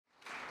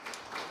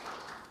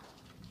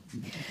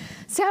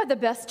So I have the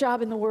best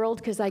job in the world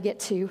because I get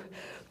to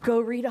go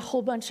read a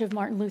whole bunch of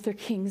Martin Luther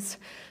King's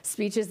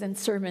speeches and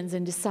sermons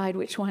and decide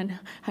which one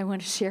I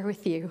want to share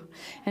with you.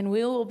 And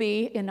we will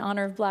be, in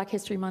honor of Black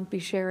History Month, be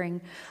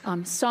sharing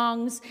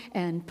songs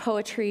and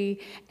poetry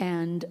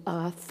and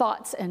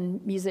thoughts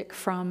and music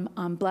from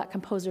Black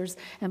composers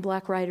and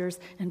Black writers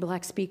and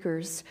Black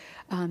speakers,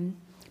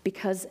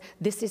 because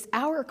this is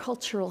our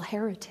cultural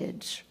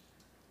heritage.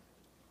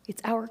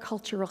 It's our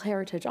cultural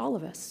heritage, all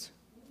of us.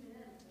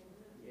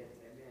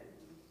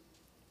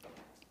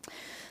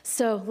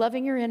 So,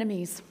 loving your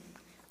enemies.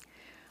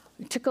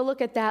 We took a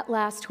look at that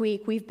last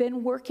week. We've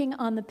been working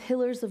on the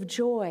pillars of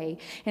joy,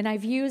 and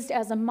I've used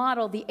as a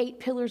model the 8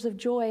 pillars of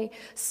joy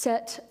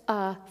set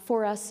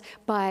for us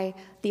by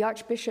the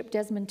Archbishop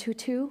Desmond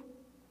Tutu,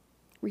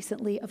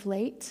 recently of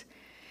late,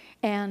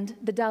 and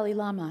the Dalai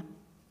Lama.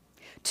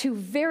 2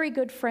 very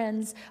good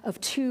friends of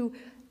 2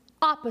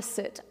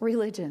 opposite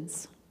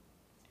religions.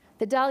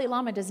 The Dalai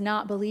Lama does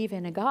not believe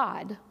in a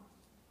God,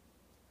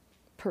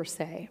 per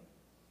se.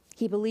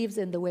 He believes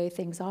in the way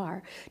things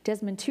are.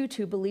 Desmond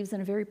Tutu believes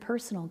in a very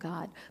personal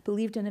God,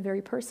 believed in a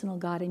very personal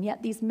God, and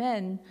yet these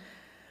men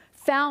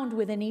found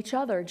within each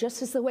other,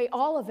 just as the way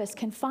all of us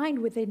can find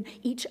within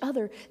each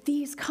other,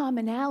 these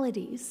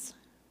commonalities.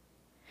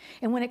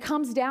 And when it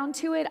comes down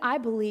to it, I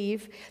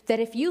believe that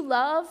if you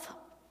love,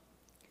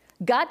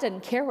 God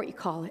doesn't care what you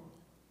call it.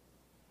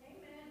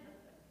 Amen.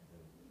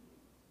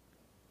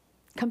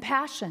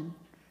 Compassion,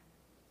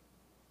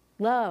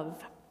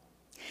 love.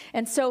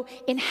 And so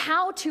in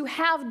how to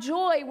have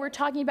joy, we're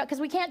talking about, because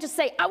we can't just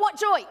say, I want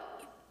joy.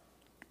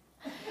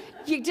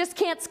 You just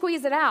can't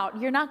squeeze it out.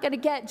 You're not going to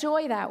get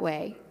joy that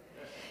way.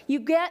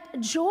 You get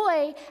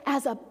joy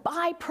as a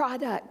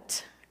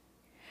byproduct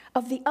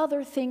of the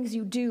other things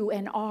you do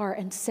and are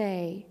and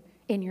say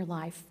in your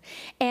life.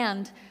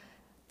 And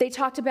they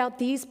talked about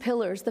these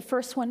pillars. The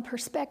first one,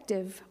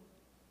 perspective.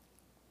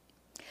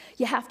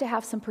 You have to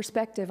have some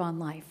perspective on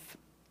life.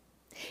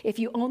 If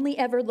you only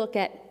ever look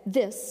at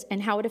this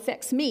and how it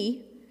affects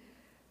me,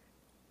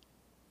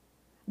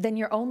 then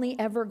you're only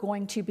ever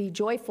going to be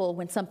joyful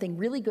when something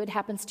really good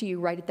happens to you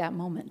right at that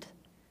moment.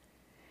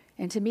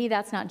 And to me,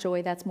 that's not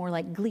joy, that's more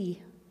like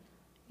glee.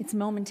 It's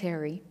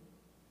momentary.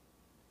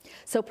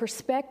 So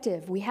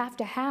perspective, we have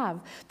to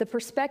have the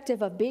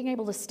perspective of being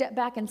able to step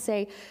back and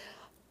say,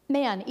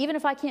 man, even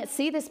if I can't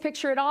see this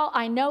picture at all,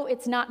 I know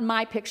it's not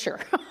my picture.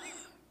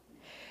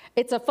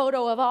 It's a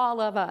photo of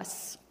all of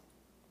us.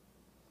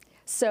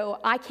 So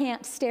I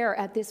can't stare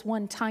at this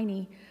one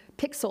tiny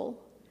pixel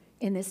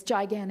in this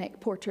gigantic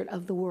portrait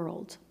of the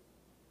world.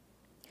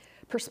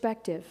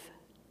 Perspective.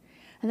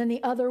 And then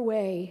the other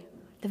way,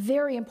 the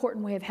very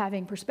important way of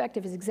having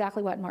perspective is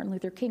exactly what Martin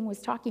Luther King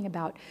was talking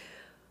about.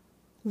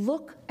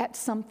 Look at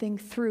something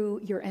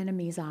through your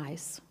enemy's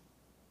eyes.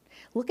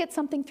 Look at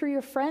something through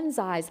your friend's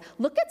eyes.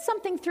 Look at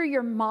something through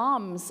your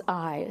mom's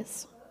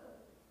eyes.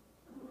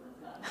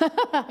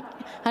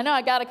 I know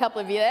I got a couple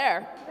of you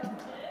there.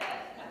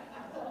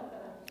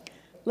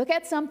 Look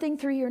at something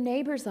through your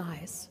neighbor's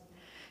eyes.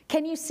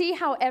 Can you see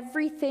how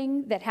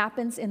everything that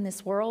happens in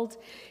this world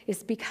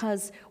is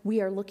because we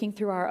are looking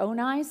through our own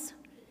eyes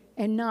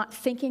and not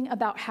thinking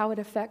about how it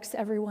affects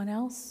everyone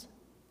else?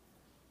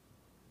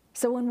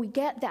 So when we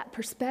get that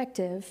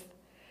perspective,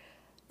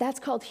 that's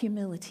called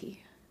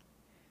humility.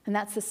 And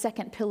that's the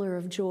second pillar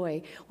of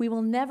joy. We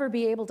will never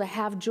be able to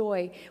have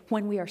joy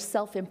when we are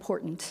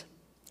self-important,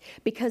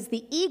 because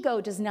the ego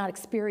does not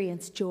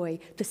experience joy.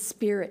 The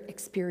spirit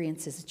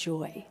experiences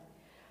joy.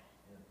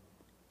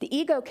 The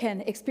ego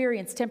can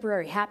experience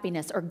temporary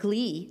happiness or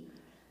glee.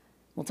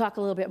 We'll talk a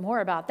little bit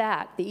more about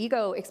that. The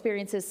ego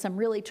experiences some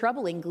really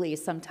troubling glee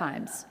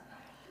sometimes.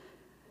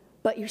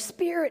 But your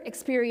spirit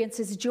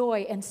experiences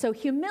joy. And so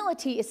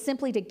humility is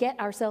simply to get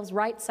ourselves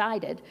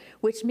right-sided,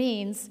 which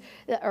means,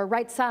 or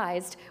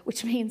right-sized,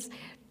 which means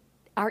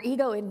our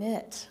ego isn't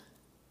it.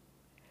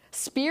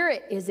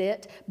 Spirit is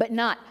it, but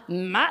not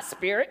my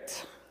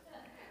spirit.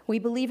 We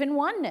believe in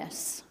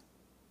oneness,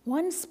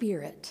 one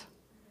spirit.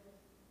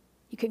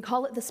 You can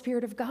call it the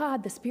Spirit of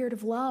God, the Spirit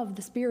of love,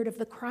 the Spirit of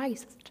the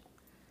Christ.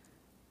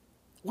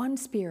 One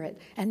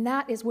Spirit. And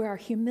that is where our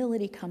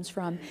humility comes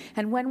from.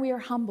 And when we are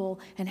humble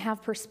and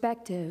have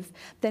perspective,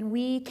 then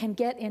we can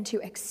get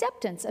into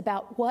acceptance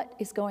about what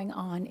is going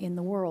on in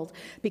the world,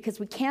 because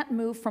we can't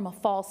move from a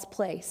false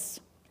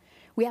place.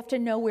 We have to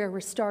know where we're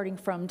starting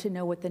from to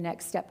know what the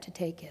next step to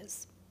take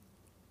is.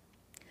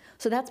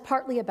 So that's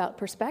partly about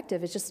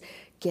perspective. It's just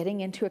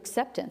getting into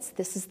acceptance.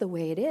 This is the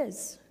way it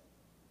is.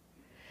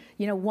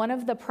 You know, one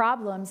of the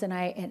problems, and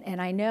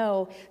I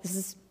know this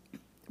is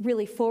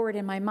really forward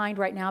in my mind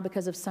right now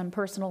because of some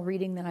personal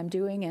reading that I'm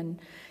doing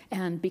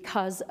and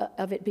because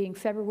of it being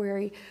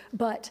February,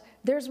 but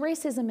there's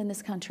racism in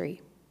this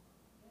country.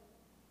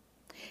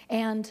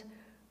 And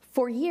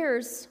for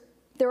years,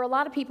 there were a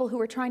lot of people who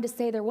were trying to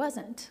say there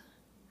wasn't.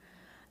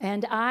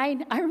 And I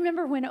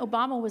remember when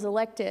Obama was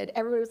elected,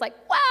 everybody was like,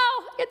 wow,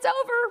 it's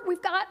over,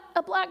 we've got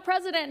a black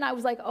president. And I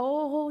was like,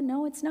 oh,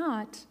 no, it's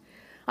not.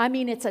 I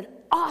mean, it's an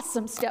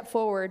awesome step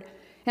forward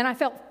And I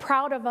felt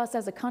proud of us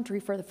as a country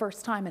for the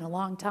first time in a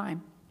long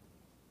time.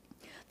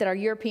 That our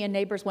European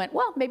neighbors went,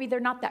 well, maybe they're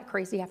not that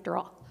crazy after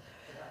all.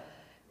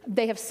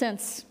 They have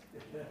since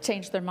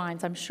changed their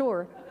minds, I'm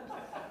sure.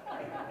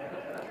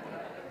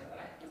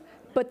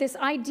 But this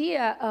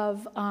idea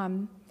of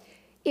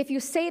if you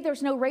say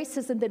there's no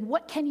racism, then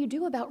what can you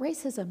do about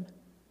racism?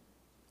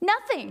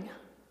 Nothing.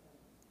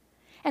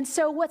 And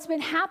so what's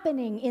been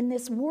happening in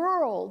this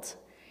world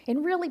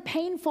in really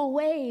painful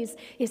ways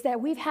is that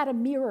we've had a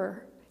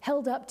mirror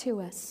held up to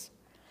us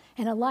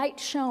and a light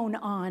shone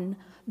on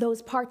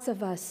those parts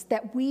of us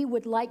that we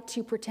would like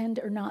to pretend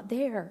are not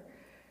there.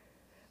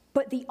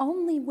 But the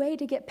only way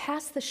to get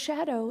past the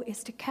shadow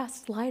is to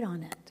cast light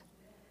on it.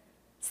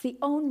 It's the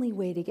only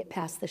way to get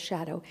past the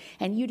shadow.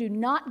 And you do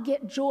not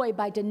get joy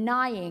by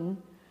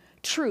denying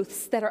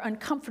truths that are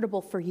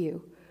uncomfortable for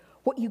you.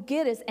 What you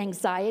get is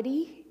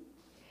anxiety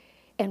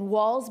and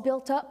walls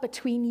built up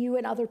between you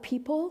and other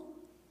people.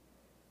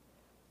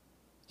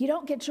 You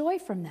don't get joy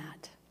from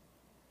that.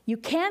 You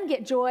can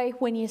get joy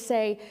when you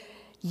say,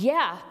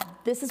 yeah,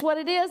 this is what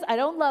it is. I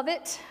don't love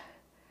it.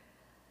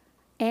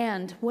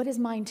 And what is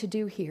mine to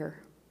do here?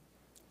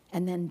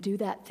 And then do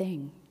that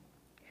thing.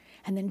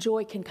 And then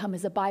joy can come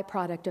as a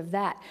byproduct of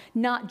that.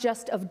 Not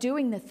just of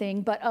doing the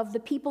thing, but of the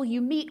people you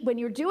meet when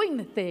you're doing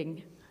the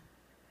thing.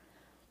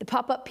 The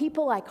pop-up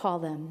people, I call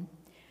them.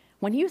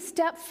 When you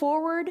step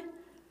forward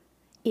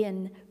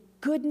in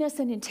goodness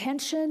and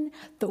intention,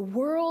 the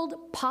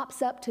world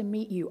pops up to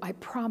meet you. I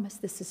promise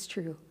this is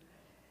true.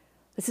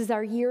 This is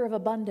our year of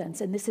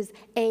abundance, and this is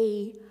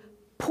a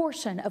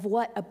portion of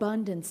what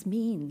abundance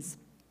means.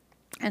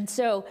 And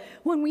so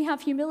when we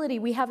have humility,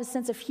 we have a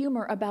sense of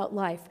humor about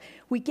life.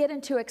 We get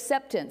into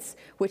acceptance,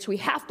 which we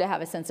have to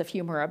have a sense of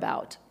humor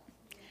about.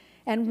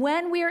 And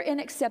when we are in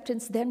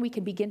acceptance, then we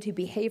can begin to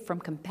behave from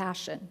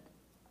compassion.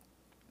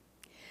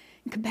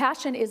 And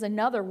compassion is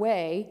another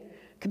way.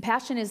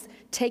 Compassion is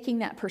taking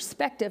that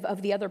perspective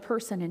of the other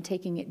person and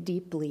taking it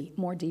deeply,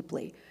 more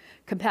deeply.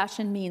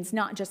 Compassion means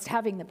not just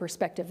having the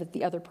perspective of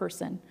the other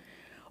person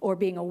or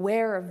being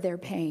aware of their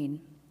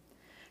pain.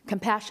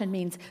 Compassion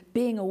means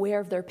being aware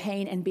of their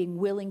pain and being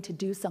willing to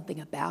do something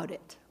about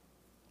it.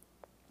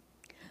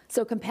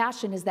 So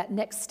compassion is that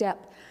next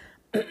step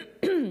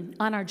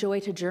on our joy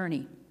to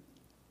journey,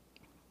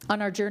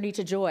 on our journey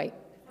to joy.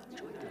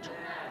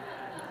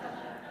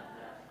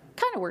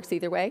 Kind of works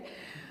either way.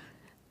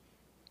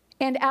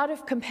 And out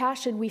of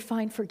compassion, we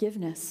find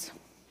forgiveness.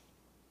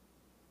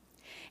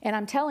 And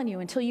I'm telling you,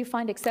 until you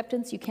find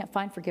acceptance, you can't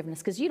find forgiveness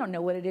because you don't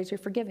know what it is you're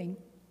forgiving.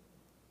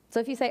 So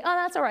if you say, oh,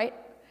 that's all right,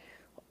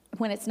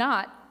 when it's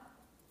not,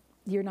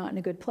 you're not in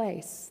a good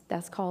place.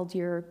 That's called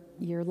you're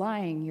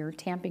lying, you're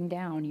tamping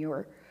down,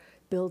 you're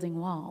building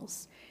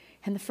walls.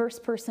 And the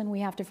first person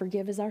we have to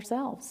forgive is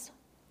ourselves.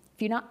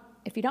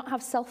 If you don't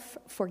have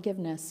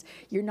self-forgiveness,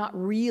 you're not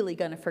really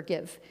going to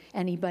forgive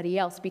anybody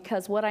else,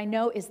 because what I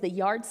know is the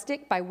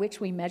yardstick by which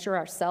we measure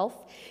ourselves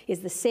is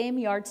the same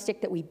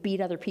yardstick that we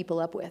beat other people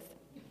up with.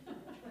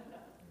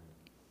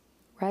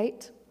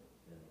 Right?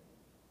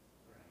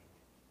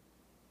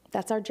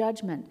 That's our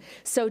judgment.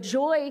 So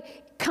joy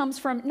comes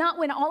from not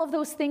when all of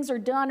those things are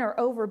done or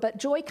over, but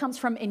joy comes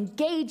from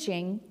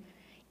engaging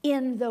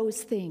in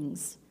those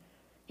things.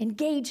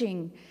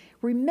 Engaging,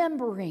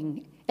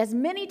 remembering, as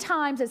many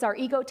times as our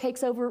ego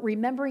takes over,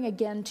 remembering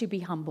again to be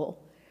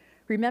humble.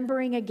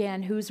 Remembering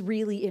again who's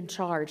really in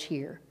charge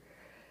here.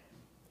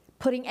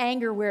 Putting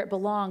anger where it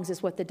belongs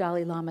is what the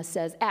Dalai Lama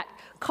says. At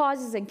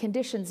causes and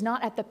conditions,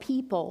 not at the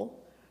people,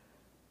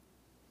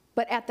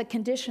 but at the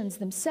conditions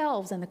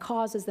themselves and the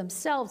causes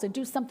themselves, and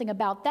do something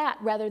about that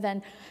rather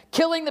than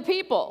killing the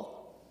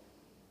people.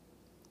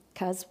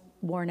 Because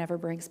war never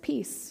brings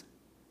peace.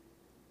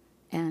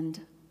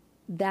 And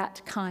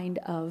that kind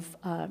of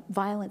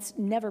violence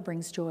never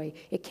brings joy.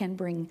 It can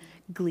bring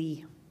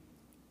glee.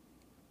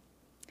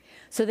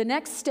 So the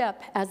next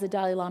step, as the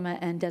Dalai Lama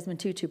and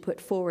Desmond Tutu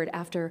put forward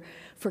after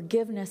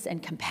forgiveness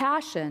and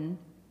compassion,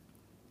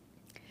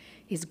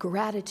 is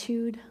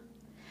gratitude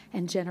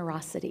and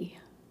generosity.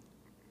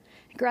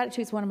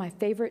 Gratitude is one of my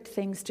favorite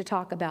things to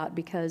talk about,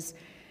 because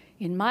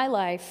in my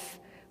life,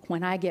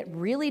 when I get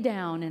really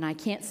down and I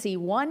can't see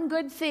one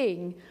good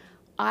thing,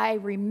 I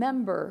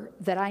remember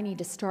that I need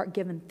to start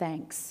giving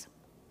thanks,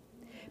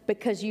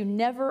 because you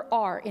never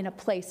are in a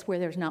place where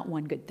there's not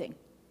one good thing.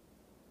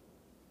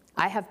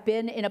 I have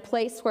been in a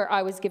place where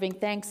I was giving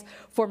thanks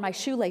for my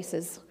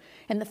shoelaces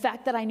and the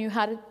fact that I knew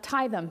how to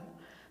tie them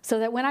so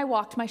that when I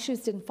walked, my shoes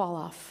didn't fall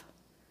off.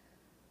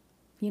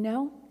 You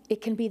know,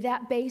 it can be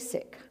that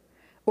basic,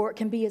 or it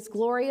can be as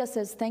glorious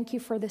as thank you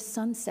for this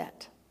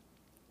sunset.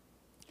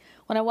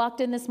 When I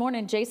walked in this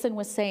morning, Jason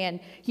was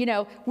saying, you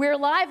know, we're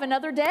alive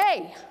another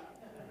day.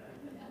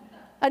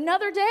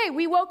 Another day,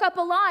 we woke up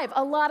alive.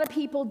 A lot of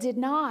people did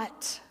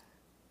not.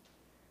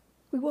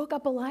 We woke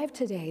up alive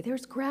today.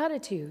 There's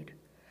gratitude.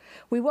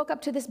 We woke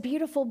up to this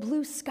beautiful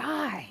blue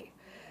sky.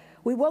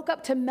 We woke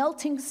up to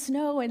melting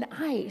snow and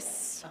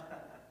ice.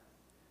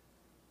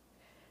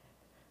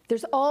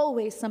 There's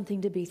always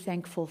something to be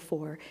thankful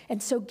for.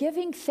 And so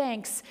giving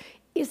thanks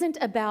isn't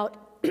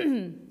about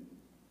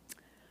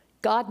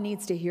God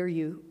needs to hear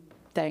you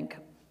thank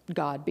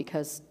God,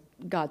 because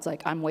God's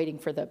like, I'm waiting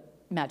for the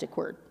magic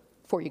word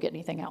before you get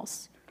anything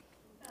else.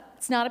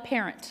 It's not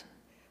apparent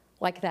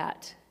like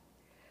that.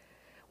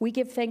 We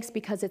give thanks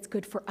because it's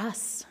good for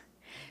us,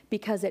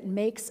 because it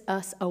makes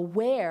us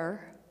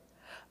aware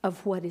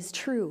of what is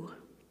true.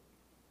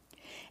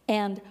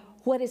 And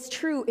what is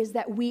true is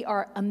that we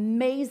are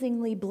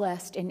amazingly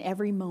blessed in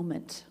every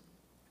moment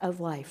of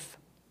life.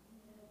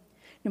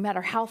 No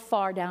matter how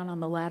far down on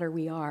the ladder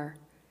we are,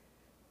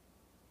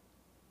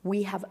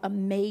 we have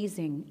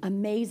amazing,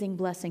 amazing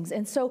blessings.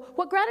 And so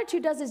what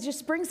gratitude does is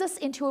just brings us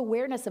into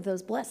awareness of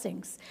those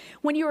blessings.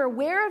 When you're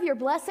aware of your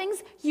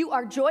blessings, you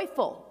are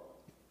joyful.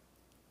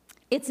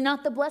 It's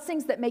not the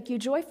blessings that make you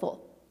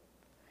joyful.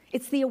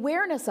 It's the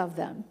awareness of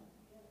them.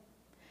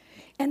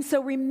 And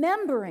so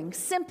remembering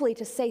simply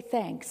to say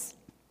thanks.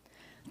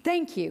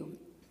 Thank you.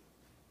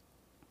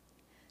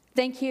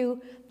 Thank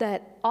you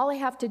that all I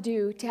have to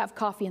do to have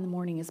coffee in the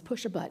morning is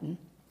push a button,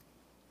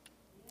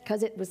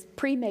 because it was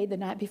pre-made the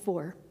night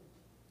before.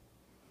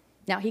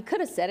 Now, he could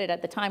have said it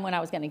at the time when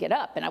I was going to get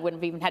up, and I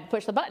wouldn't have even had to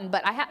push the button,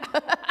 but I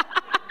have.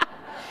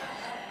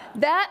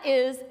 That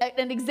is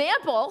an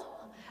example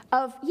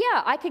of,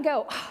 I could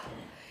go,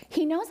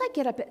 he knows I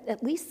get up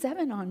at least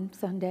 7 on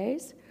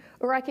Sundays.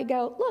 Or I could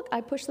go, look, I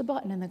push the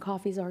button and the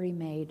coffee's already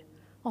made.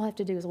 All I have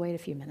to do is wait a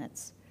few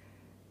minutes.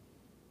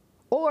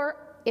 Or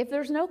if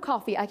there's no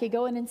coffee, I could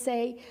go in and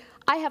say,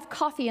 I have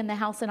coffee in the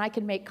house and I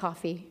can make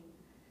coffee,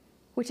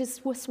 which is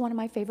one of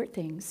my favorite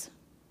things,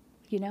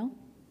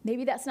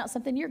 Maybe that's not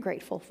something you're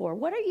grateful for.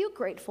 What are you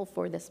grateful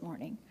for this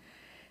morning?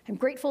 I'm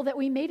grateful that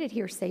we made it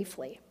here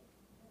safely.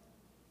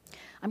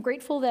 I'm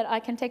grateful that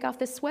I can take off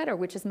this sweater,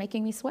 which is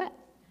making me sweat.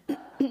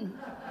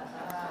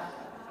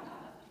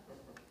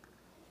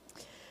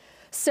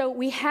 So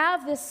we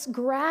have this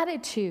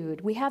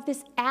gratitude. We have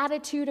this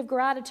attitude of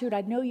gratitude.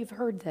 I know you've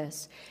heard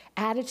this.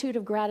 Attitude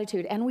of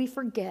gratitude. And we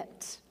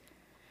forget.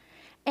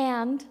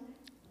 And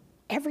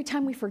every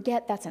time we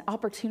forget, that's an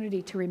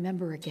opportunity to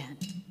remember again.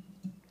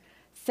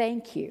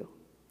 Thank you.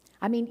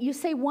 I mean, you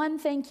say one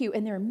thank you,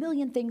 and there are a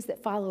million things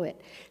that follow it.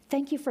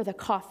 Thank you for the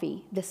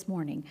coffee this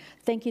morning.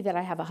 Thank you that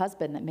I have a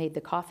husband that made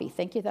the coffee.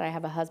 Thank you that I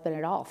have a husband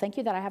at all. Thank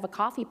you that I have a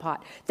coffee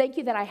pot. Thank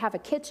you that I have a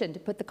kitchen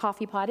to put the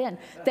coffee pot in.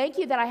 Thank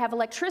you that I have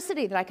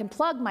electricity that I can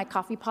plug my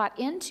coffee pot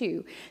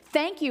into.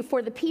 Thank you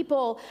for the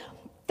people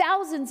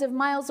thousands of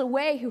miles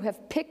away who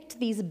have picked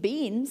these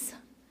beans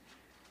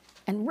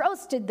and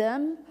roasted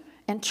them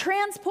and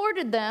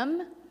transported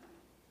them.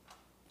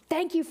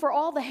 Thank you for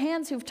all the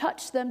hands who've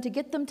touched them to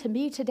get them to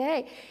me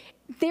today.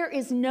 There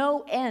is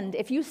no end.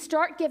 If you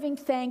start giving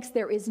thanks,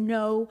 there is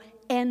no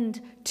end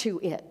to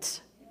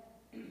it.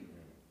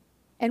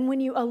 And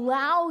when you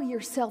allow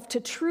yourself to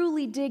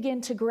truly dig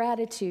into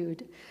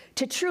gratitude,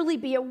 to truly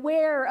be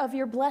aware of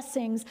your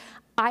blessings,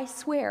 I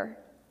swear,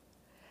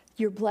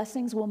 your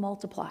blessings will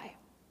multiply.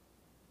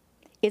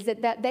 Is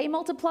it that they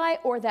multiply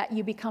or that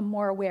you become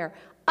more aware?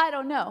 I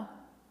don't know.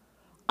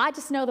 I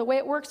just know the way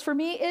it works for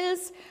me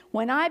is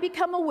when I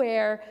become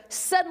aware,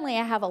 suddenly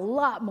I have a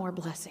lot more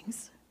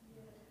blessings.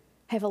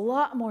 I have a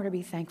lot more to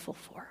be thankful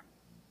for.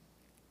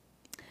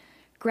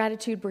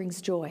 Gratitude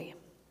brings joy.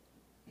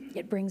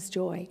 It brings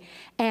joy.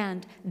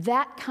 And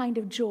that kind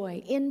of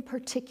joy in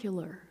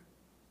particular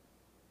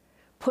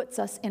puts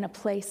us in a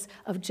place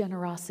of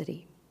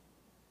generosity.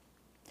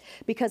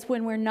 Because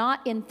when we're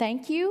not in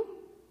thank you,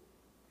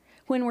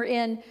 when we're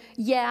in,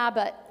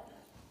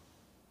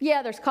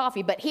 there's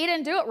coffee, but he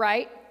didn't do it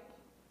right.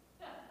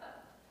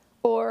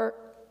 Or,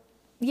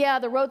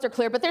 the roads are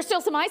clear, but there's still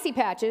some icy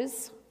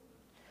patches.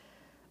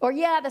 Or,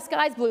 the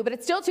sky's blue, but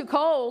it's still too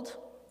cold.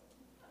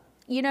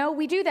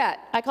 We do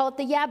that. I call it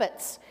the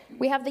yabbits.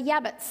 We have the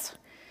yabbits.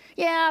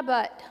 Yeah,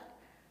 but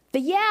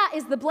the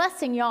is the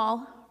blessing,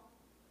 y'all.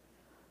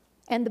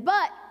 And the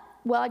but,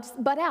 I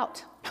just butt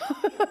out.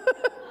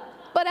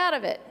 Butt out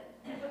of it.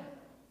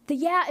 The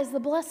is the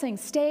blessing.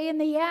 Stay in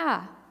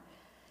the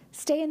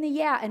Stay in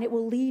the and it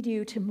will lead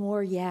you to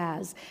more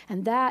yas.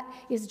 And that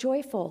is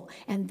joyful.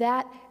 And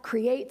that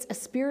creates a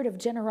spirit of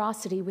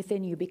generosity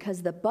within you,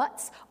 because the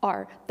buts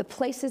are the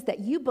places that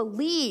you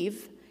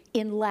believe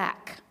in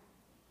lack.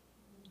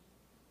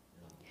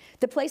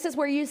 The places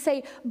where you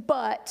say,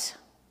 but,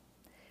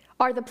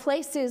 are the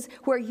places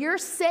where you're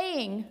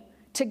saying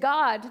to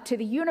God, to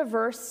the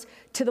universe,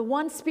 to the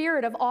one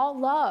spirit of all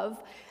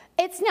love,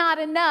 it's not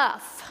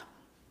enough.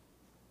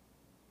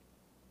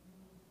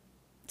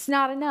 It's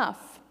not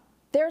enough.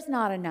 There's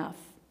not enough.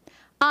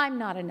 I'm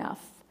not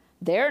enough.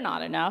 They're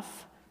not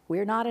enough.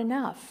 We're not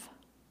enough.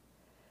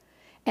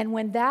 And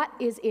when that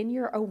is in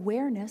your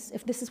awareness,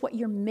 if this is what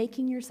you're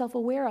making yourself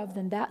aware of,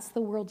 then that's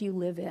the world you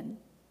live in.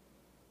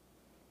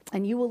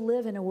 And you will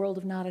live in a world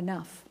of not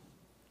enough.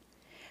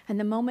 And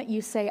the moment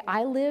you say,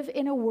 I live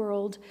in a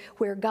world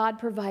where God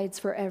provides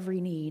for every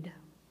need.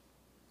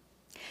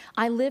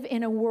 I live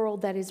in a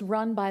world that is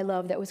run by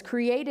love, that was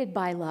created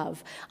by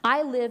love.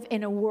 I live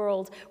in a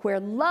world where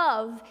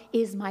love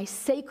is my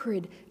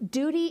sacred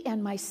duty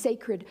and my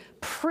sacred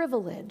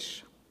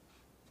privilege.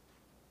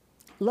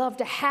 love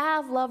to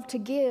have, love to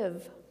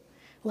give,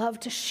 love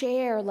to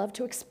share, love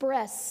to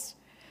express,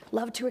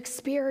 love to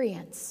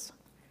experience.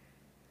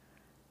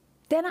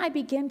 Then I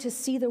begin to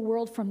see the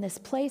world from this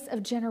place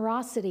of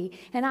generosity,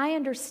 and I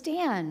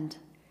understand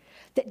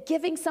that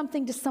giving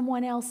something to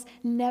someone else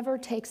never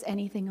takes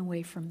anything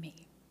away from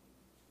me.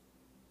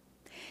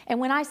 And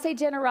when I say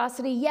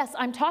generosity, yes,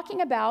 I'm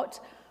talking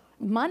about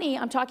money,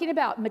 I'm talking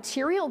about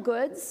material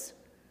goods.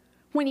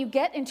 When you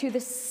get into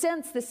this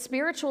sense, this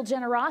spiritual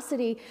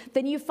generosity,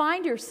 then you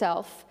find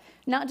yourself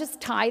not just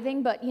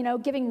tithing, but,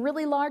 giving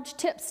really large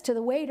tips to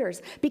the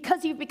waiters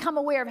because you've become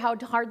aware of how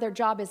hard their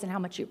job is and how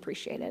much you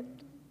appreciate it.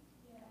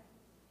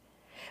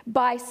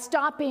 By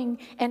stopping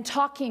and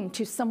talking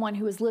to someone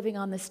who is living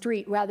on the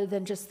street rather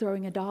than just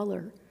throwing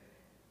 $1,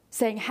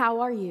 saying,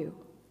 "How are you?"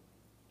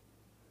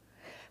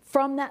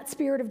 From that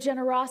spirit of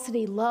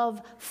generosity,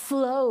 love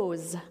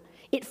flows.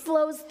 It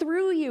flows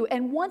through you.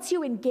 And once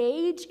you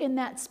engage in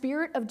that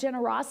spirit of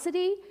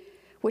generosity,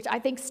 which I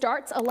think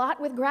starts a lot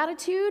with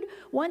gratitude,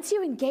 once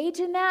you engage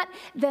in that,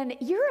 then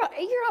you're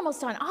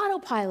almost on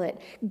autopilot.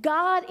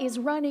 God is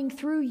running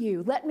through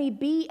you. Let me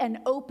be an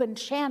open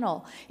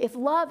channel. If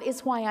love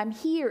is why I'm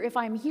here, if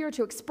I'm here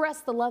to express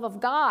the love of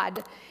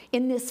God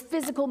in this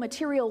physical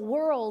material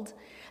world,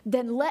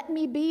 then let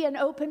me be an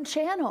open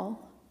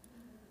channel.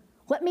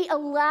 Let me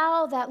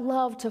allow that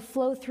love to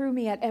flow through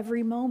me at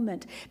every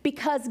moment.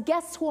 Because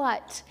guess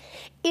what?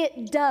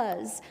 It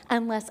does,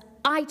 unless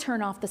I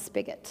turn off the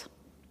spigot.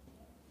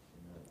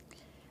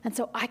 And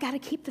so I got to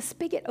keep the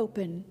spigot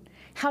open.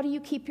 How do you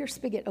keep your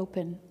spigot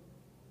open?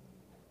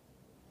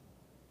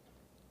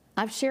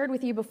 I've shared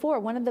with you before,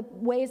 one of the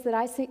ways that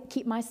I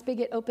keep my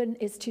spigot open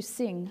is to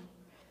sing.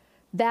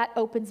 That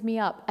opens me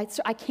up.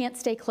 I can't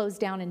stay closed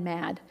down and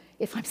mad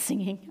if I'm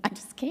singing. I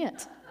just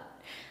can't.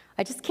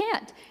 I just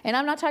can't. And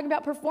I'm not talking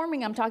about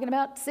performing. I'm talking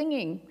about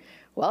singing.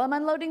 While I'm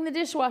unloading the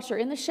dishwasher,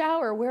 in the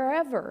shower,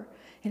 wherever.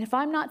 And if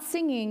I'm not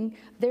singing,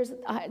 there's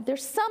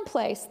some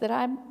place that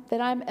I'm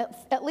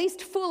at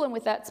least fooling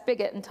with that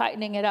spigot and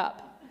tightening it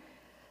up.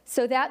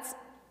 So that's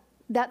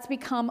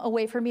become a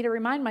way for me to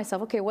remind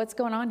myself, okay, what's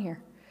going on here?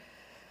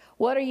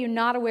 What are you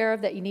not aware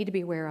of that you need to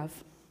be aware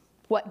of?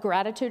 What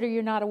gratitude are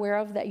you not aware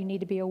of that you need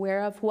to be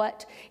aware of?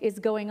 What is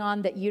going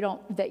on that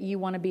you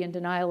want to be in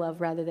denial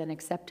of rather than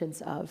acceptance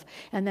of?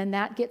 And then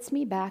that gets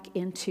me back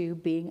into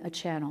being a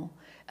channel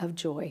of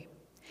joy.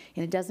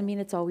 And it doesn't mean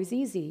it's always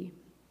easy.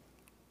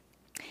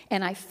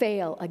 And I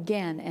fail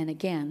again and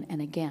again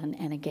and again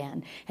and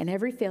again. And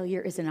every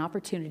failure is an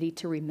opportunity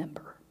to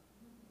remember.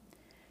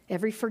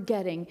 Every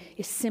forgetting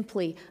is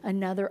simply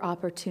another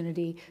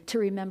opportunity to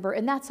remember.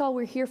 And that's all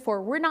we're here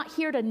for. We're not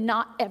here to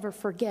not ever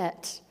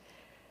forget.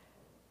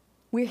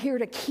 We're here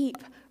to keep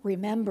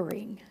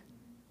remembering.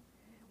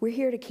 We're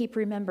here to keep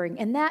remembering.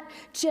 And that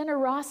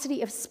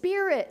generosity of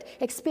spirit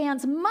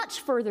expands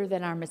much further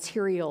than our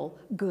material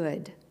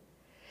good.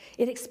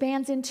 It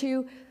expands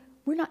into,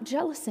 we're not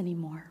jealous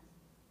anymore.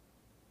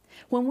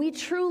 When we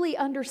truly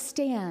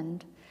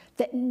understand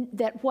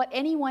that what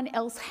anyone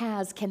else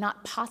has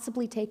cannot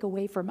possibly take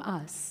away from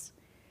us,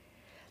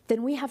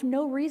 then we have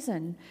no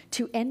reason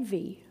to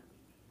envy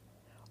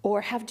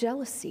or have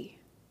jealousy.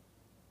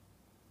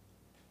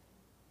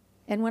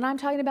 And when I'm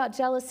talking about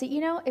jealousy,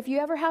 if you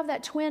ever have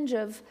that twinge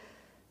of,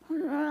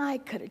 I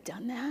could have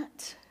done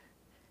that,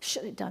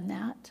 should have done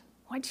that,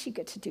 why'd she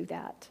get to do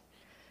that?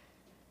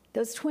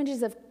 Those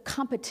twinges of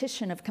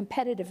competition, of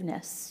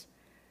competitiveness,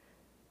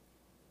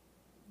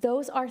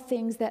 those are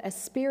things that a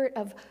spirit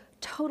of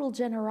total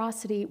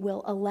generosity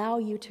will allow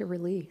you to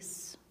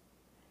release.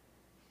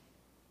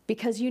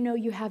 Because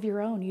you have your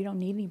own, you don't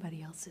need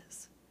anybody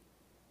else's.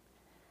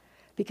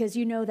 Because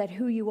you know that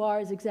who you are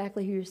is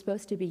exactly who you're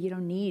supposed to be. You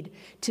don't need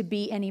to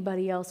be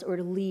anybody else or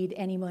to lead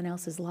anyone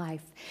else's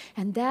life.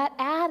 And that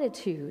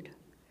attitude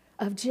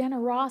of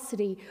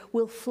generosity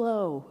will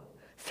flow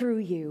through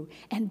you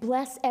and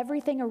bless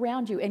everything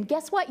around you. And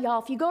guess what,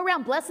 y'all? If you go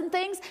around blessing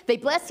things, they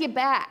bless you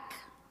back.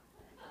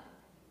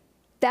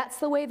 That's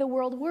the way the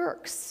world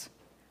works.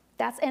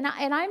 And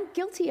I'm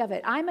guilty of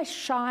it. I'm a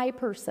shy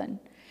person.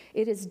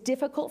 It is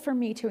difficult for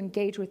me to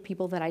engage with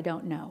people that I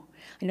don't know.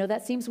 I know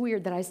that seems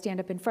weird that I stand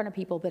up in front of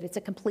people, but it's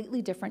a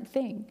completely different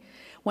thing.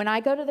 When I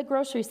go to the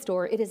grocery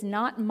store, it is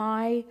not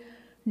my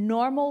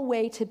normal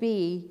way to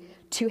be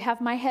to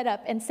have my head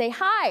up and say,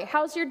 "Hi,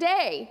 how's your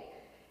day?"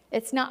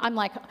 It's not, I'm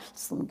like,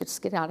 let me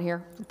just get out of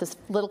here with this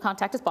little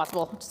contact as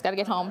possible. Just got to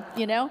get home,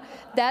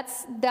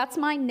 That's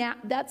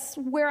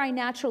where I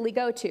naturally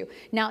go to.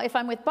 Now, if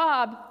I'm with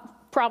Bob,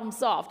 problem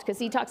solved, because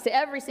he talks to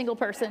every single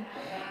person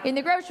in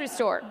the grocery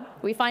store.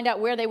 We find out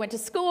where they went to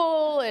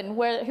school and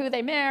who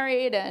they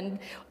married, and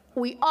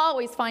we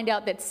always find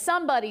out that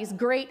somebody's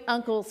great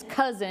uncle's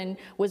cousin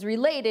was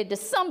related to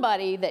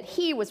somebody that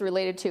he was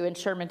related to in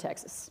Sherman,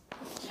 Texas.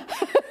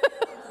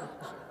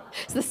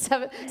 It's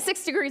the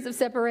 6 degrees of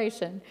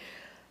separation.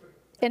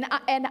 And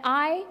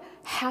I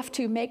have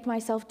to make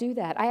myself do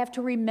that. I have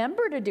to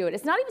remember to do it.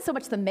 It's not even so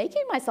much the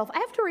making myself. I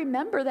have to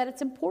remember that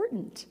it's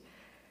important.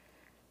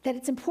 That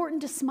it's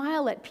important to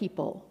smile at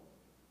people.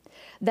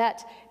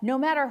 That no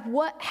matter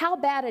how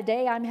bad a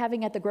day I'm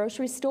having at the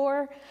grocery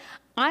store,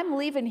 I'm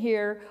leaving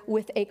here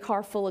with a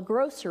car full of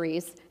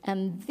groceries,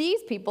 and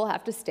these people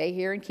have to stay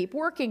here and keep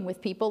working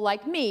with people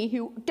like me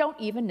who don't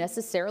even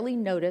necessarily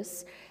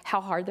notice how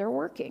hard they're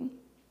working.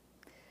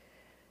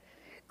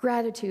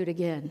 Gratitude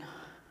again.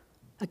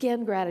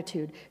 Again,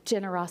 gratitude,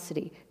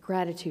 generosity,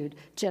 gratitude,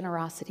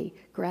 generosity,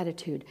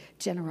 gratitude,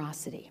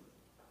 generosity.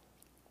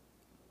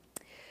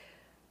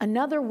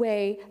 Another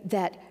way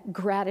that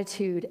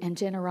gratitude and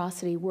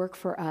generosity work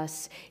for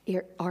us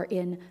are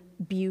in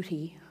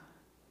beauty.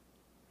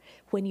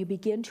 When you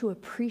begin to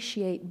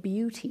appreciate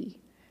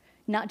beauty,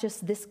 not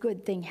just this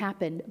good thing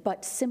happened,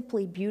 but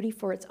simply beauty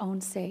for its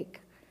own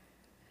sake.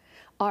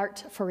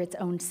 Art for its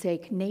own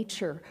sake,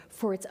 nature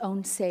for its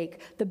own sake,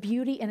 the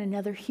beauty in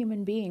another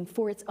human being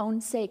for its own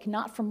sake,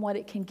 not from what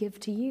it can give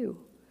to you,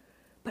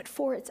 but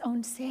for its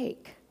own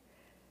sake.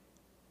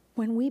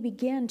 When we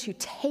begin to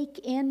take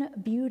in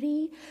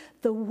beauty,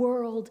 the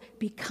world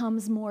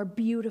becomes more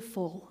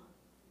beautiful.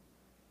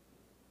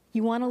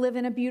 You want to live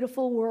in a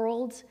beautiful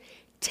world?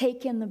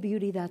 Take in the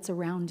beauty that's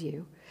around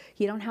you.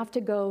 You don't have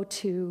to go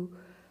to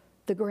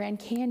the Grand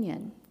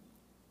Canyon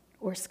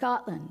or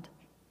Scotland.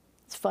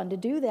 It's fun to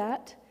do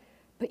that,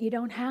 but you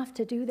don't have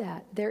to do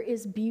that. There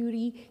is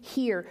beauty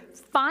here.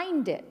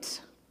 Find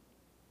it.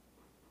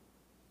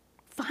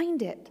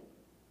 Find it.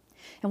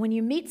 And when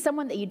you meet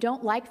someone that you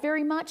don't like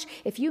very much,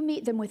 if you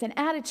meet them with an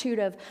attitude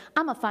of,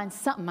 I'm going to find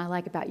something I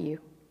like about you.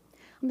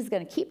 I'm just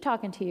going to keep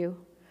talking to you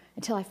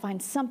until I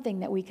find something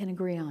that we can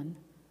agree on.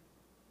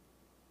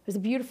 There's a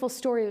beautiful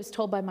story that was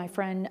told by my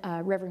friend,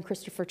 Reverend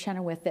Christopher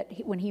Chenoweth, that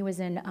when he was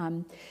in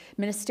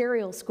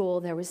ministerial school,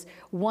 there was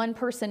one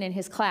person in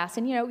his class.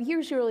 And,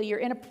 usually you're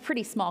in a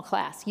pretty small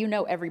class. You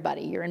know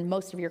everybody. You're in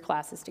most of your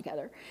classes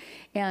together.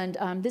 And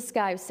this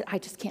guy said, I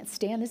just can't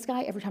stand this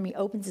guy. Every time he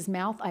opens his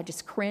mouth, I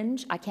just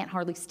cringe. I can't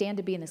hardly stand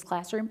to be in this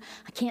classroom.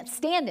 I can't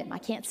stand him. I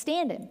can't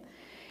stand him.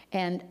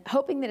 And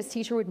hoping that his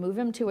teacher would move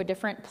him to a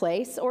different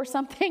place or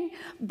something,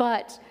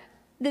 but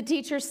the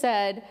teacher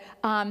said,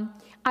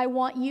 I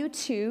want you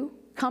to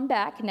come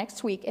back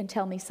next week and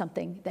tell me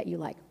something that you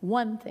like.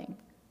 One thing.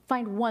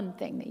 Find one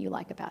thing that you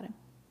like about him.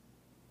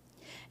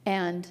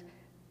 And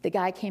the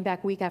guy came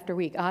back week after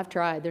week. I've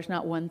tried. There's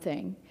not one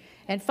thing.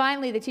 And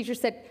finally, the teacher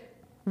said,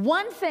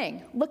 one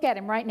thing. Look at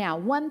him right now.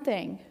 One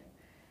thing.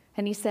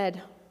 And he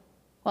said,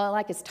 well, I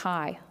like his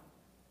tie.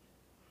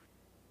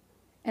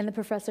 And the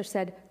professor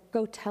said,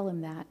 go tell him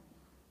that.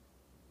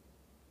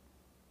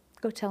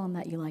 Go tell him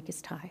that you like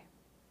his tie.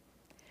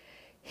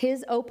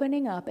 His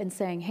opening up and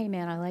saying, hey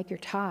man, I like your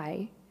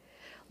tie,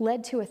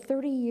 led to a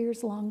 30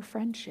 years long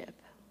friendship.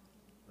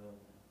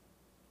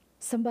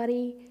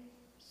 Somebody,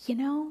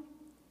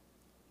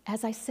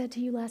 as I said to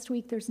you last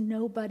week, there's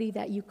nobody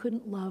that you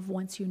couldn't love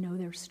once you know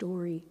their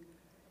story.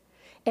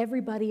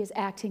 Everybody is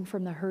acting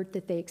from the hurt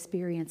that they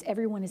experience.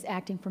 Everyone is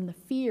acting from the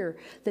fear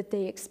that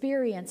they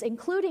experience,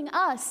 including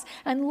us,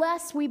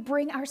 unless we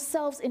bring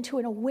ourselves into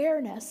an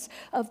awareness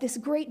of this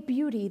great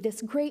beauty,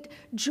 this great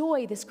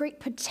joy, this great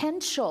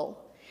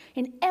potential.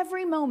 In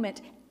every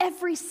moment,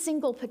 every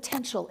single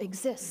potential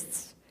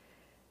exists.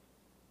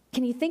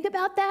 Can you think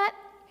about that?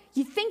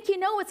 You think you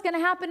know what's going to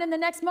happen in the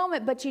next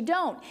moment, but you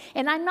don't.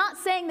 And I'm not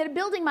saying that a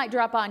building might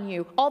drop on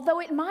you, although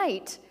it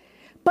might.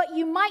 But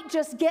you might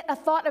just get a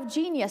thought of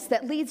genius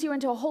that leads you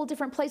into a whole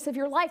different place of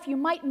your life. You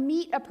might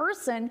meet a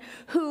person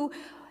who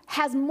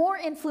has more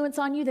influence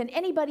on you than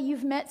anybody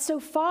you've met so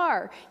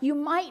far. You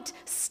might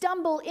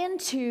stumble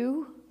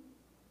into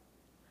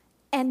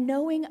and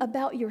knowing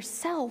about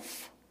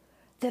yourself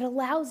that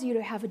allows you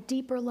to have a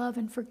deeper love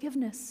and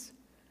forgiveness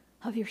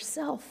of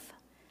yourself.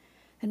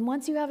 And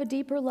once you have a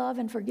deeper love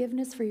and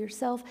forgiveness for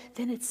yourself,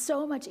 then it's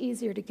so much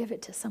easier to give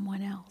it to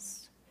someone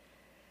else.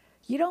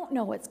 You don't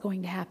know what's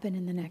going to happen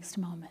in the next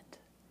moment.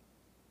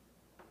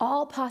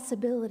 All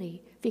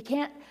possibility. If you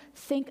can't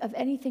think of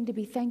anything to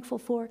be thankful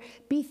for,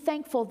 be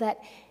thankful that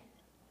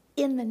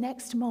in the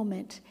next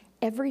moment,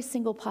 every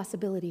single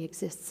possibility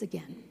exists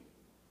again.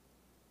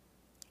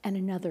 And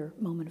another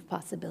moment of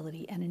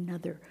possibility, and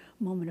another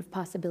moment of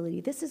possibility.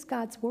 This is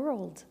God's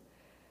world.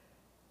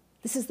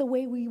 This is the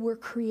way we were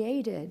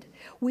created.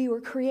 We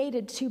were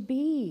created to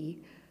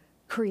be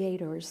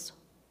creators,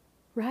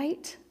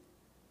 right?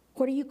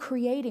 What are you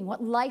creating?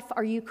 What life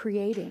are you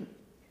creating?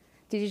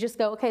 Did you just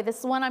go, okay, this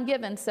is the one I'm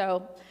given,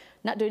 so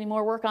not do any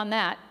more work on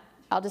that.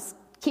 I'll just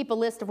keep a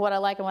list of what I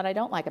like and what I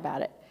don't like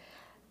about it.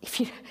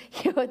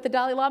 The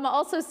Dalai Lama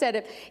also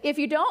said, if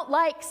you don't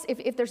like,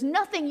 if there's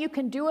nothing you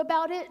can do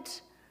about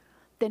it,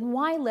 then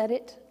why let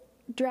it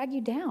drag you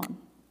down?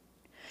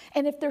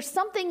 And if there's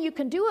something you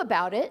can do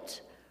about it,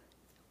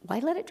 why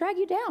let it drag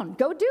you down?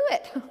 Go do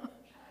it.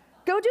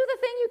 Go do the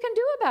thing you can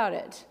do about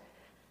it.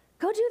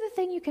 Go do the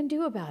thing you can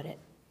do about it.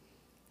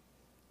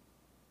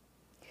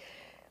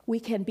 We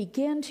can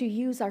begin to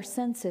use our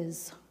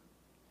senses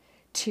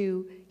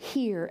to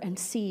hear and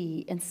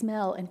see and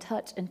smell and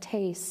touch and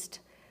taste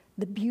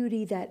the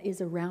beauty that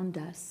is around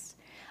us.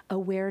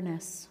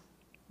 Awareness,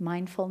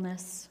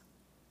 mindfulness.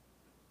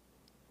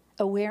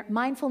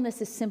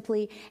 Mindfulness is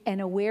simply an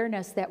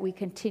awareness that we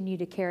continue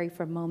to carry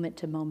from moment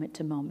to moment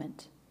to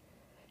moment,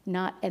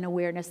 not an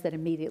awareness that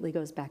immediately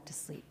goes back to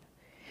sleep.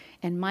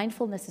 And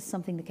mindfulness is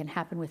something that can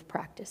happen with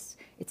practice.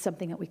 It's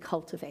something that we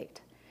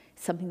cultivate,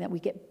 something that we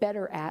get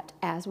better at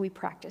as we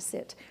practice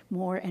it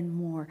more and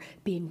more,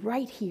 being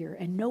right here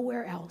and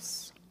nowhere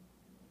else.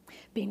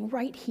 Being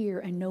right here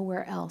and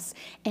nowhere else.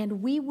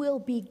 And we will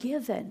be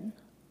given,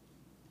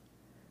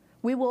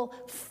 we will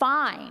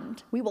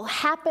find, we will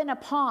happen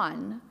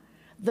upon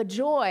the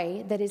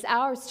joy that is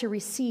ours to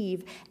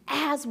receive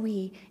as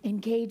we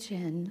engage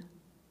in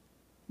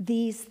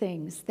these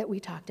things that we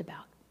talked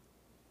about.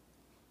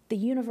 The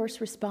universe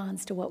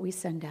responds to what we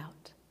send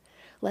out.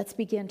 Let's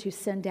begin to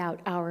send out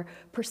our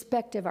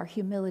perspective, our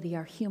humility,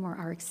 our humor,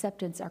 our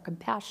acceptance, our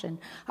compassion,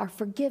 our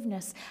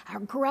forgiveness, our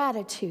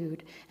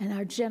gratitude, and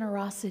our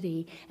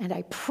generosity. And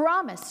I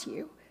promise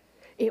you,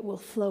 it will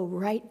flow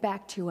right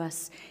back to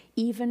us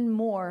even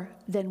more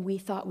than we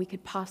thought we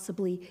could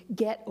possibly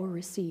get or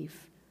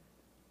receive.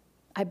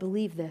 I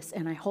believe this,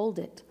 and I hold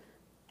it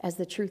as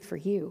the truth for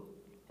you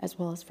as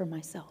well as for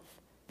myself.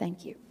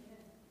 Thank you.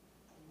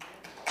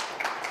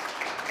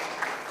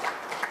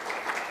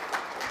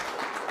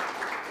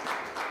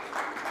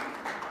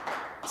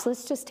 So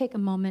let's just take a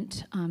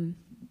moment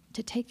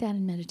to take that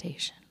in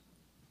meditation.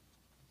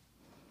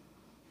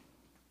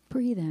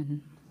 Breathe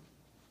in.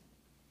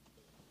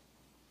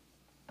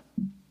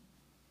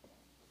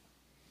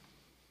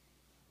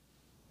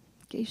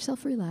 Get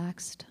yourself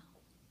relaxed.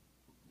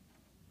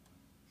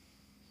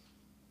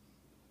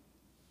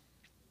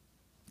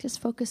 Just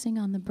focusing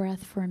on the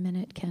breath for a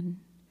minute can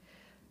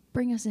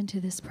bring us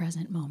into this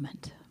present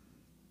moment.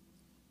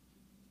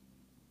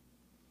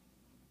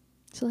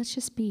 So let's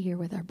just be here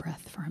with our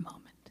breath for a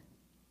moment.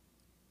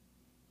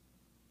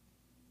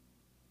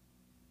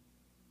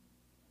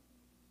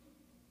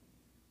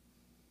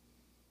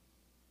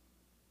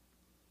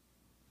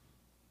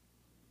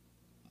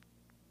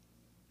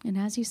 And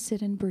as you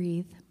sit and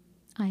breathe,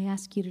 I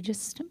ask you to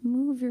just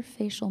move your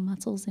facial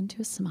muscles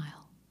into a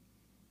smile.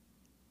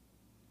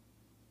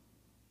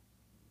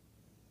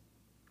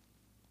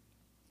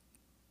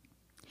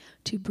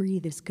 To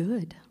breathe is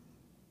good.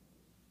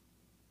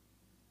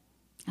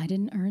 I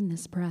didn't earn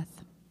this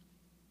breath.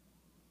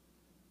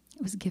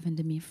 It was given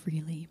to me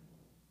freely.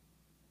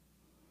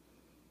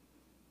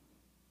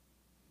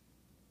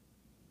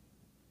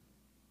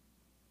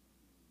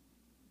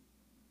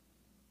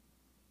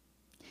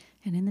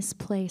 And in this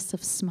place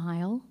of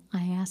smile,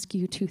 I ask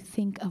you to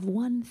think of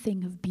one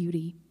thing of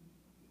beauty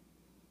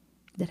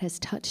that has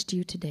touched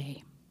you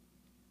today.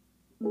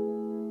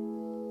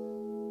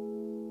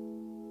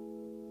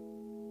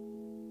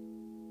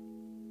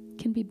 It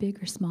can be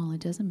big or small,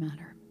 it doesn't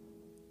matter.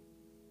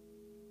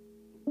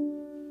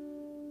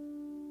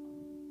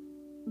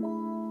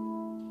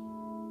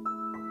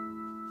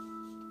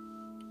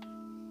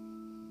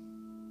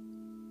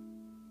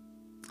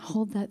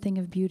 Hold that thing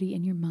of beauty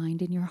in your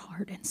mind, in your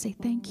heart, and say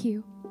thank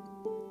you.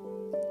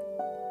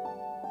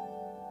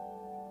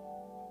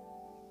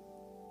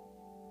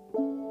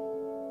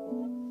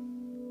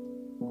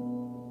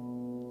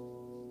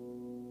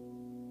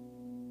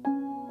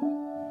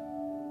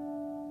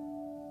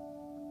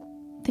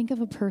 Think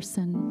of a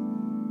person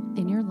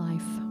in your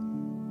life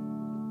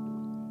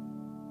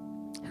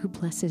who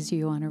blesses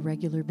you on a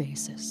regular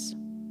basis.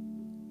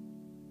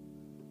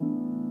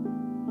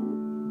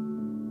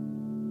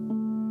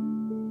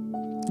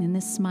 In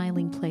this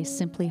smiling place,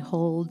 simply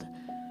hold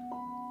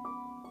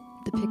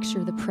the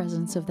picture, the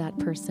presence of that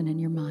person in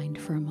your mind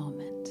for a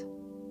moment.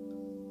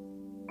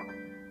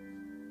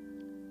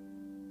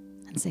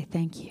 And say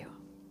thank you.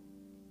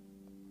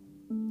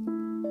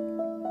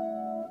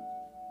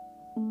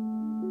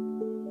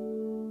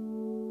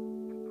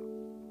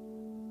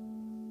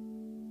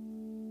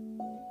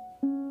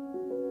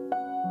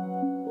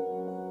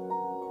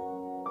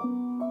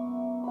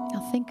 Now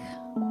think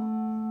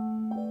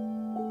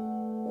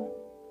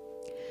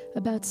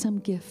about some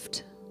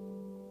gift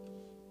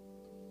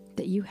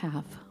that you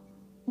have.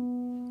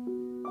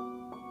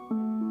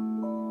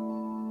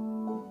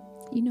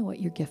 You know what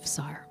your gifts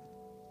are.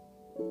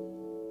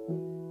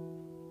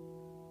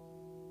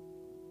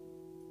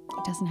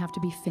 It doesn't have to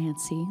be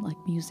fancy like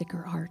music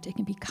or art. It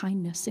can be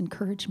kindness,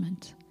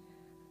 encouragement,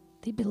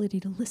 the ability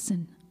to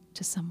listen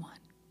to someone.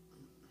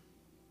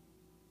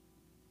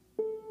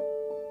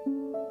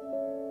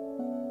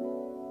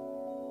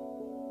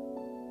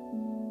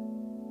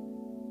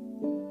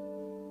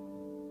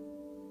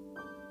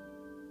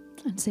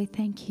 And say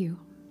thank you.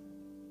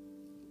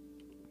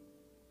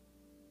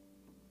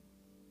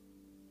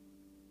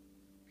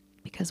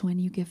 Because when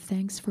you give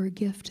thanks for a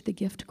gift, the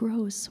gift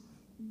grows.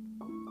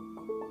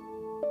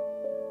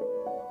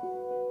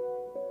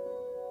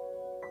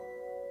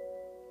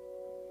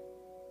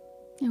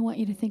 I want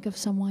you to think of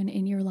someone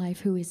in your life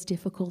who is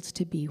difficult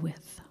to be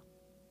with,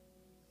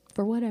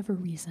 for whatever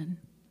reason.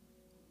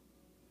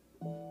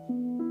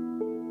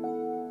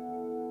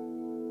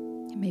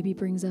 It maybe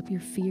brings up your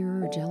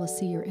fear or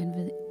jealousy or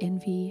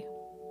envy,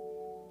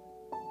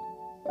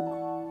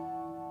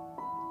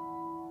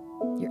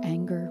 your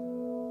anger.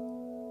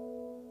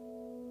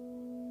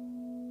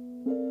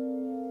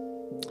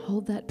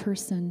 hold that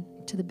person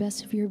to the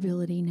best of your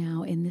ability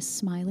now in this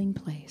smiling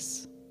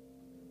place.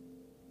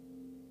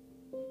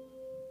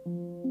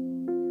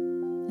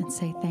 And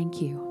say, thank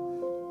you.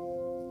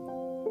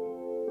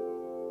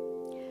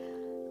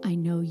 I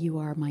know you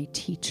are my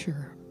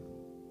teacher.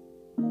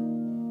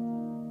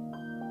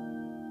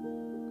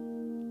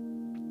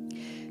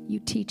 You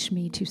teach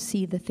me to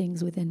see the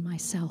things within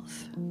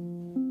myself.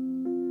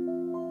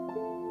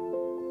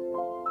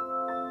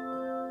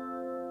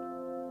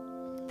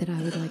 That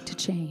I would like to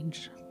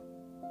change.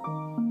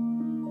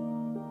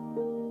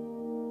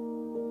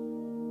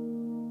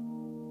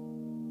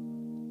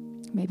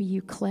 Maybe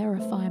you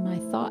clarify my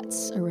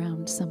thoughts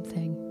around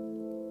something.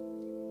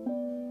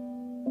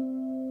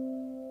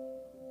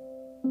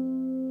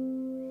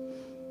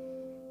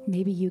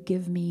 Maybe you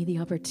give me the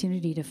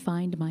opportunity to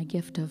find my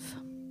gift of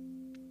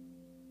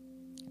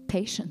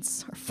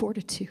patience or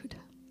fortitude,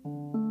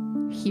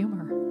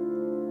 humor.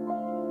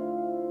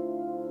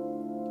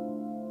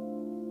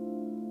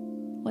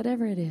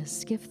 Whatever it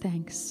is, give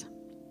thanks.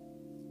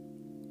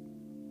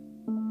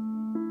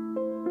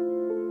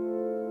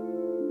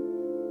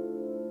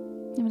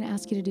 I'm going to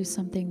ask you to do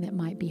something that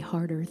might be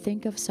harder.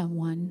 Think of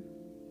someone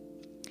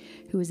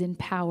who is in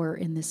power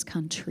in this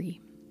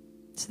country.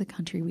 It's the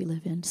country we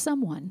live in.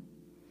 Someone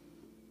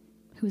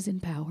who is in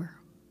power.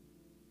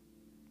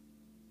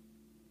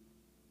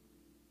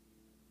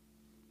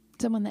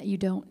 Someone that you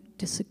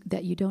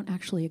don't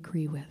actually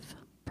agree with,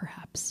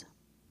 perhaps.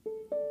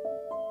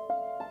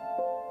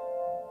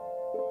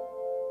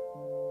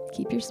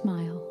 Keep your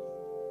smile.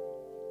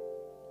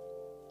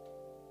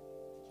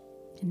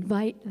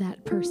 Invite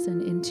that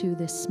person into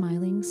this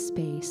smiling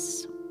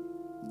space.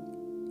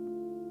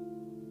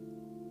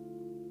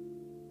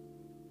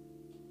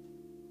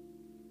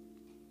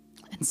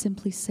 And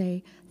simply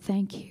say,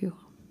 thank you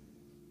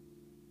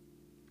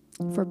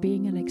for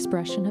being an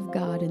expression of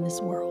God in this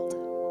world.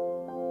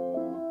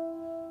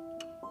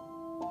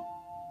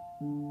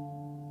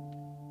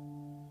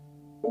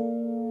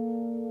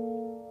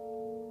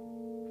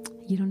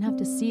 You don't have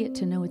to see it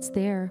to know it's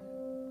there.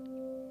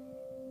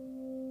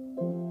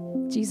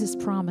 Jesus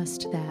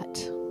promised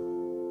that.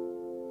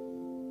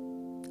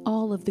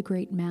 All of the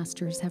great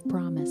masters have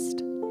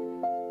promised.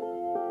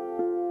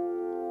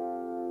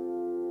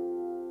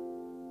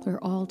 We're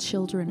all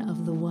children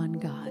of the one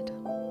God.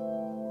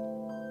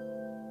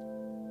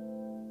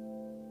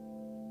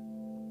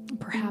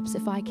 Perhaps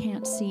if I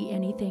can't see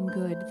anything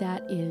good,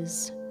 that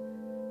is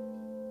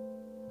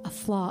a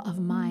flaw of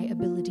my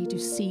ability to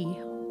see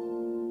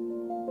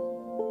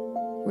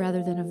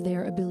rather than of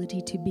their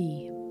ability to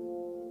be.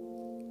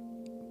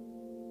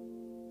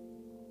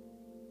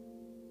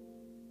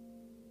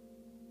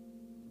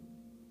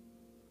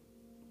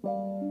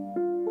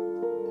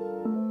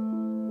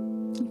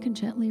 You can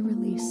gently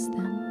release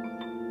them.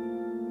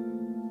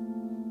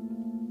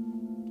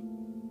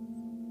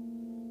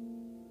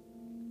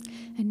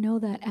 And know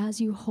that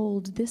as you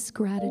hold this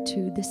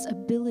gratitude, this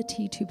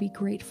ability to be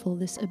grateful,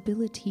 this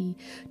ability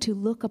to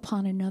look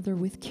upon another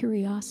with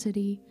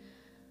curiosity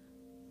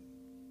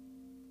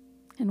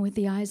and with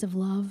the eyes of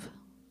love,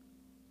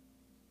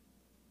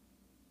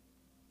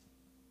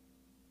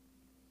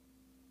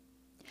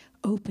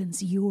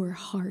 opens your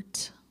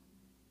heart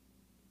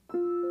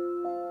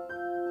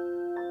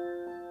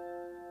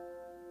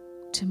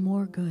to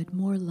more good,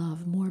 more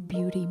love, more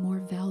beauty, more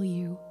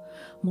value,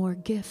 more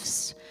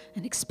gifts,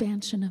 an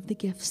expansion of the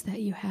gifts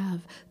that you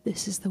have.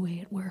 This is the way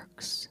it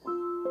works.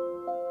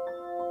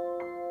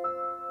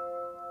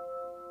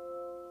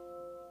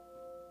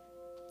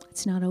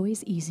 It's not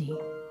always easy,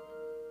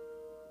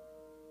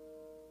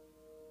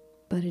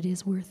 but it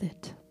is worth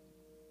it.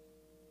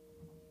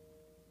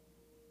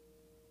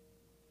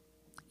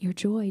 Your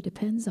joy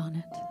depends on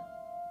it.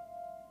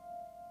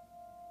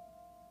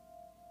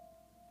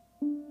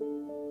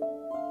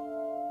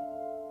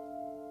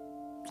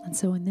 And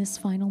so in this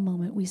final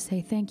moment, we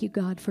say, thank you,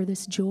 God, for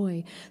this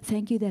joy.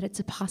 Thank you that it's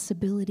a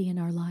possibility in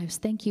our lives.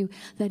 Thank you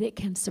that it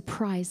can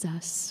surprise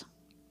us.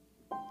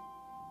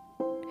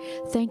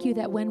 Thank you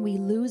that when we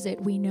lose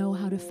it, we know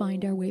how to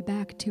find our way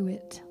back to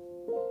it.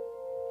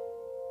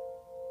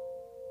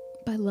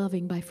 By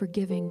loving, by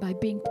forgiving, by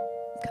being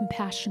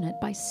compassionate,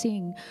 by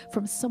seeing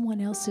from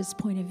someone else's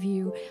point of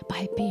view,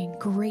 by being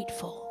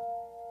grateful.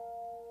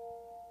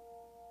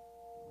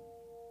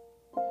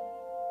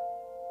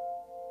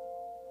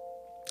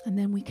 And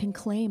then we can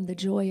claim the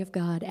joy of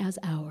God as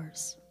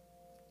ours,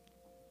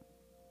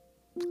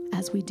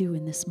 as we do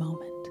in this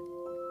moment.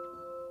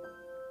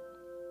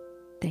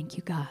 Thank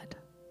you, God.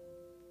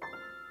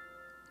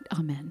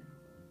 Amen.